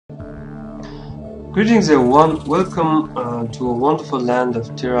Greetings everyone, welcome to a wonderful land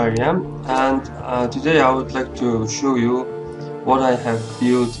of Terraria, and today I would like to show you what I have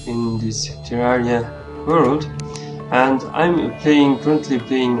built in this Terraria world. And I'm currently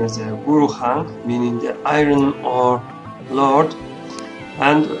playing as a Green Halk, meaning the Iron Ore Lord,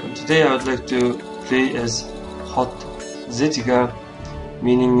 and today I would like to play as Hot Zetica,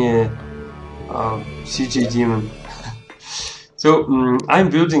 meaning a CG demon. So I'm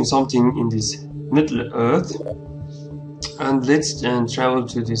building something in this Middle Earth, and let's travel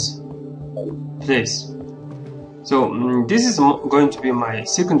to this place. So this is going to be my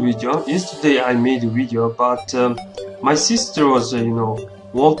second video. Yesterday I made a video, but my sister was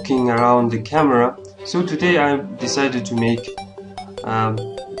walking around the camera, so today I decided to make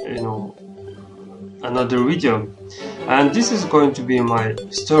another video, and this is going to be my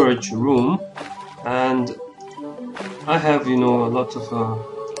storage room, and I have a lot of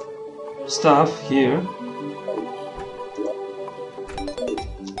stuff here.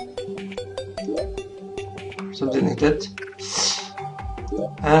 Something like that.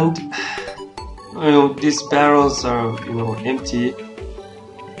 And these barrels are empty.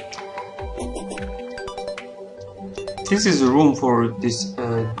 This is a room for this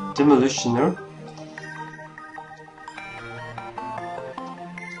demolitioner.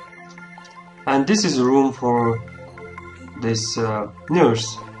 And this is a room for this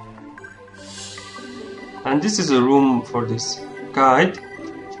nurse. And this is a room for this guide,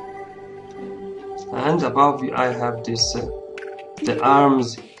 and above I have this the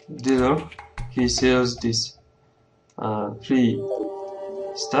arms dealer. He sells this free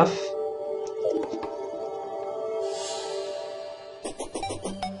stuff.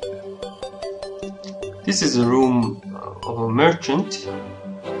 This is a room of a merchant,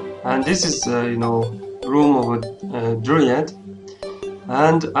 and this is room of a druid.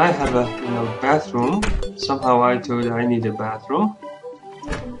 And I have a bathroom. Somehow I thought I need a bathroom.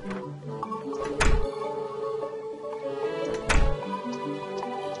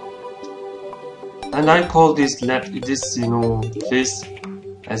 And I call this place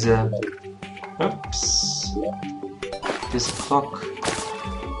as a this clock,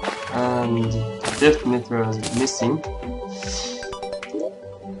 and death meter is missing.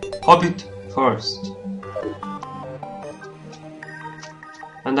 Hobbit Forest.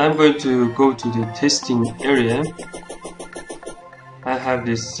 And I'm going to go to the testing area. I have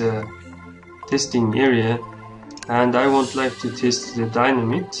this testing area, and I would like to test the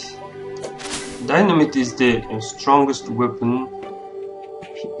dynamite. Dynamite is the strongest weapon,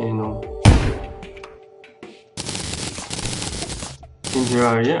 in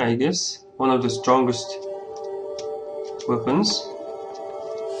Terraria, I guess. One of the strongest weapons.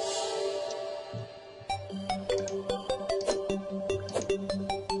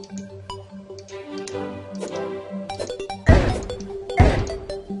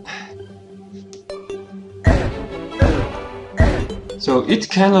 So it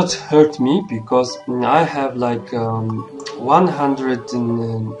cannot hurt me because I have like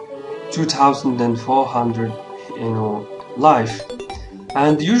 2,400 life,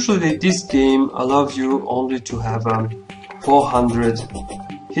 and usually this game allows you only to have 400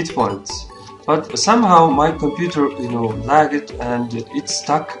 hit points. But somehow my computer lagged and it's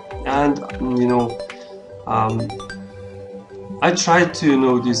stuck, and I tried to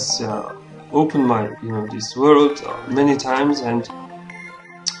open my this world many times, and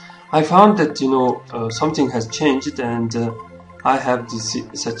I found that something has changed, and I have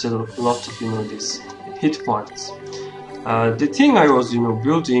such a lot of this hit points. The thing I was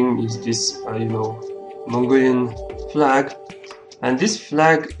building is this Mongolian flag, and this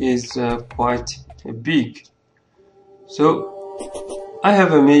flag is quite big. So I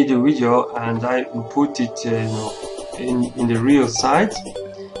have made a video and I put it in the real site,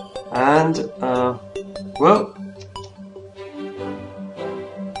 and well,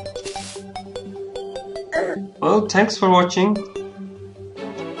 thanks for watching.